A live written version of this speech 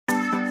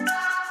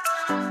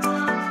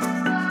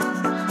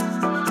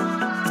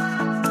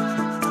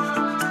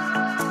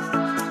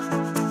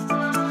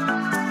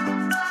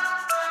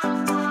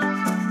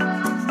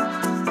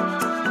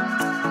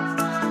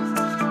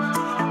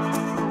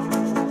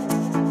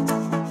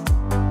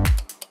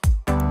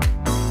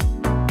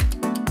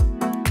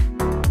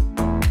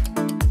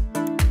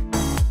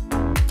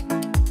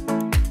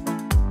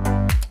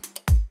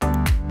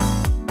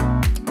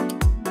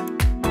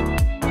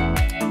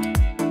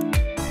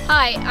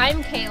Hi,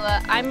 I'm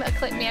Kayla. I'm a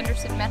Clinton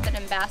Anderson Method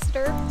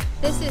Ambassador.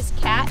 This is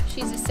Kat.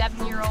 She's a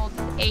 7-year-old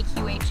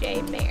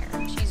AQHA mare.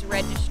 She's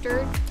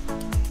registered.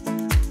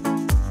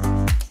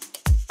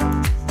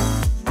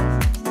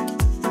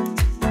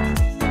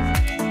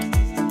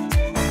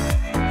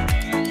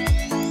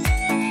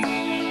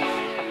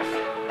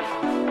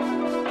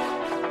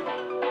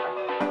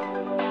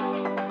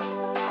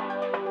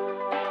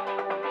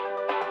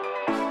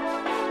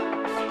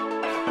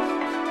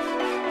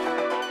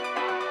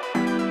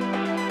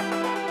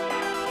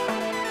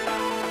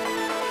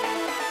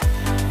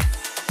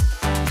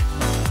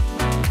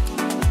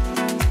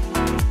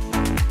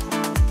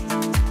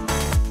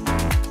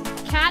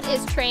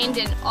 Is trained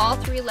in all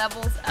 3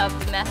 levels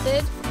of the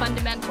method: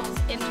 fundamentals,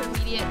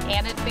 intermediate,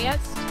 and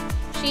advanced.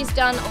 She's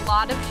done a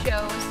lot of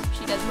shows.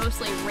 She does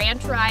mostly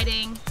ranch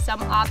riding,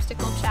 some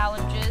obstacle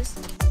challenges.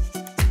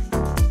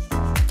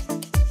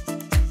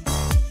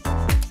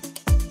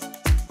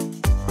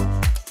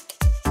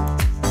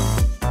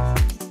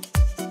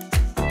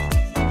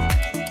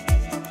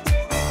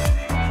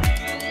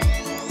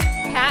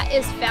 Kat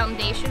is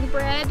foundation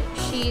bred.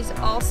 She's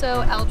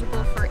also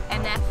eligible for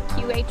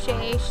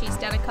FQHA. She's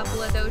done a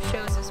couple of those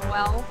shows as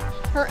well.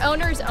 Her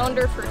owners owned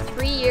her for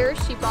 3 years.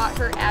 She bought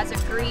her as a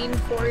green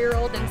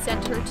 4-year-old and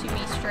sent her to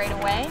me straight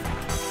away.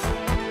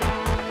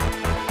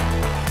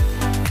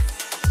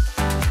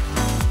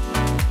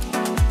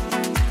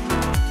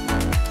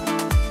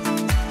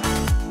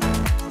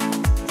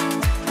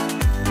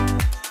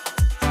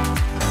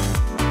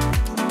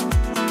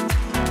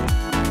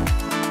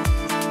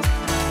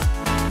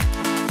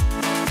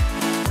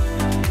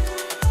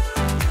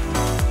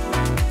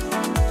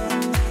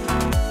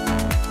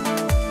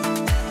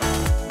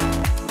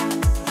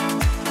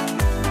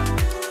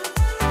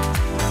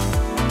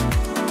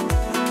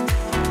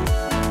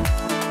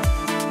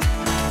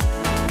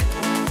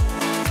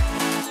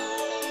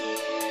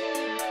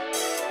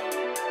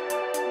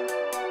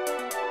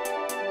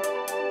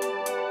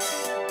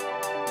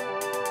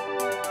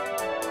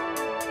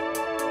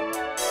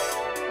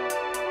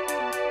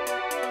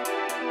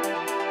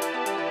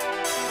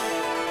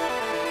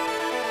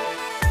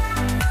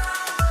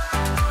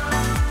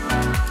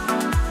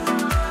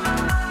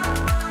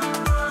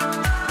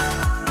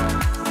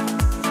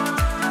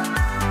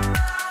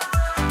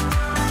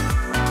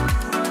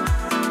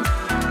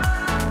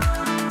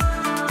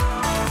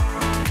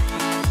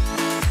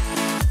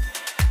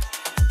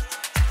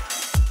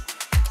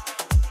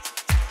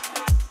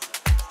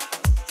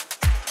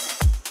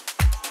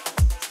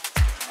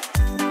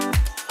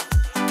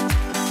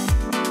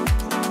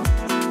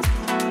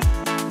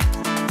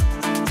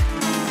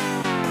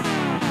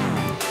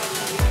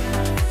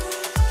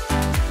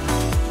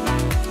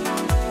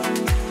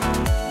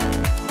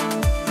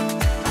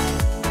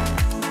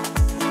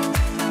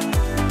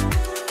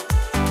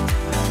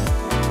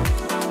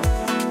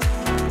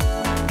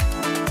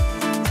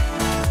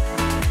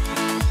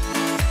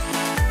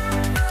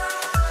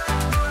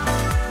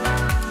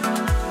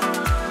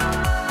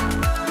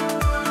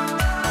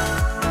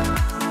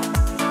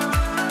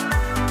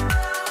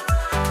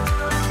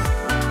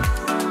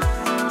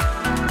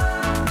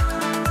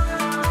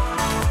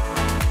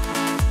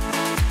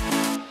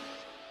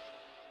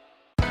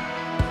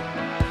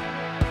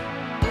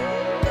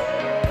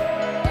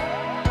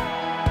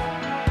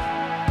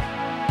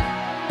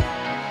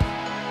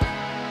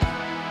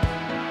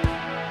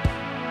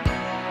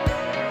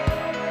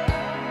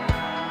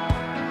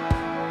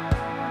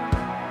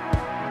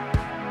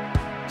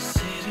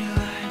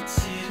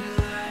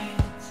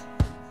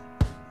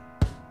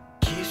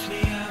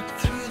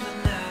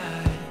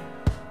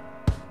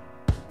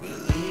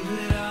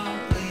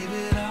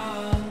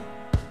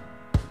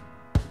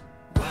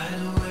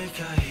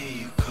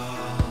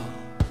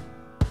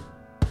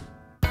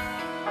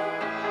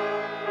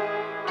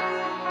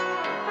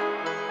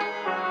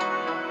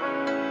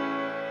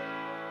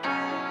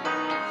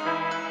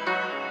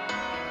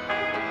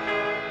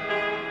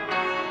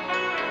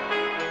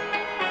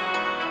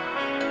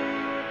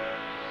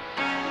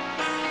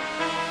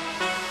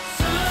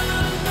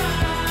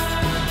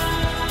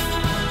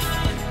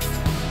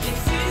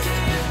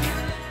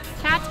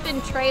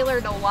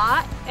 Trailered a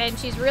lot, and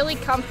she's really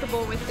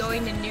comfortable with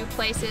going to new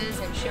places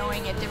and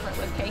showing at different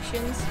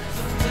locations.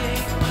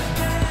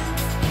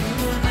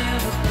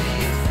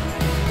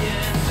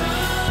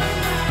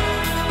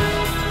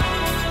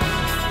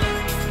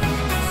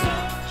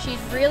 She's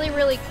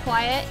really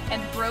quiet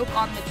and broke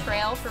on the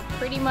trail for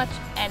pretty much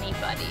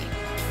anybody.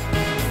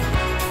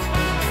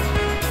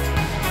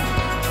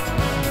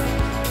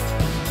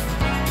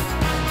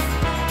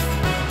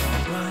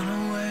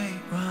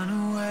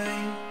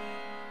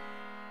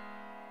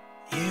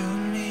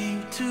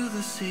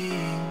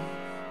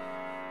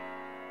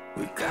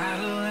 We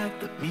gotta let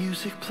the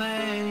music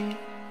play,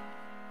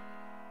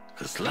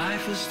 'cause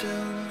life is still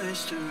a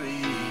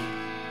mystery.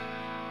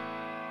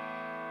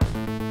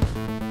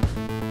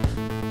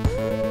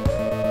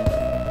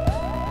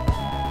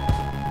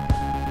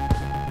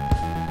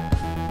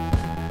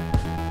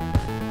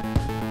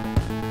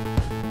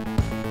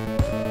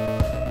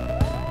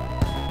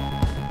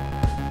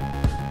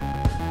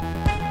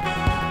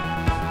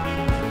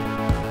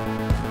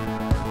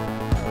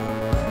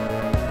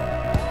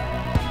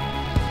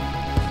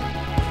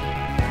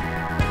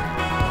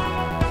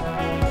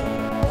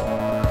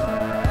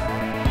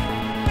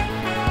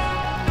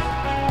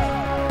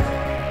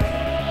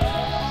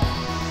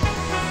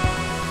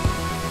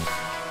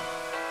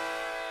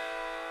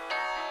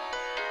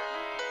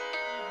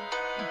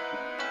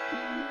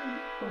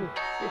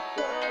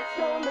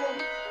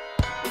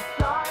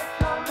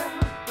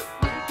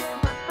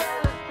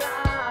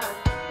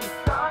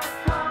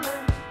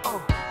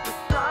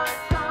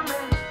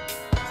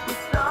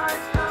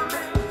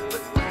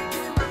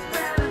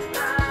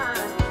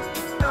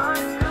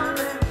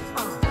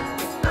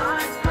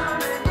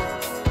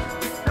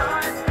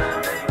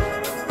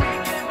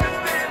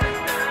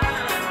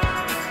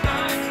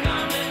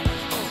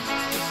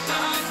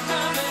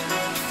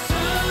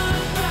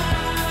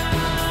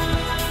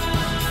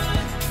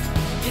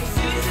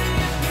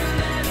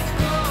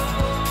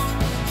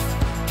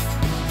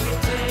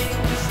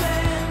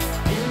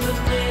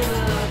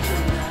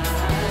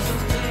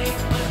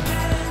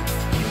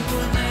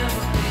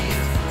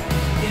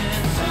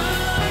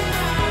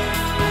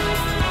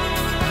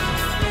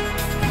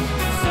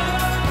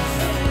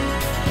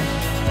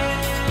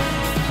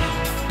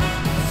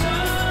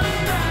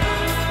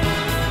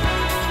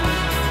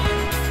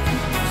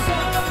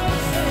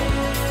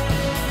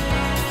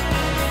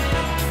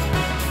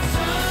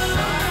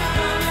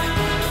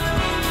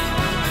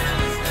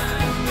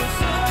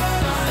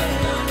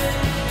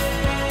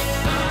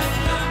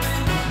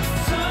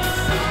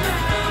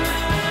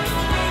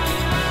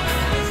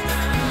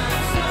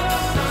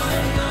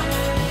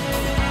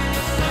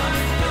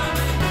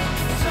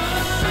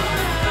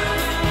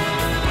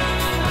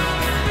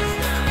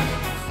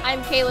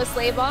 Kayla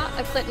Slaybaugh,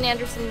 a Clinton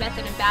Anderson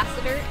Method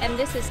ambassador, and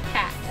this is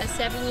Kat, a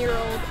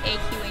 7-year-old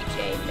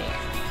AQHA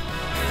mare.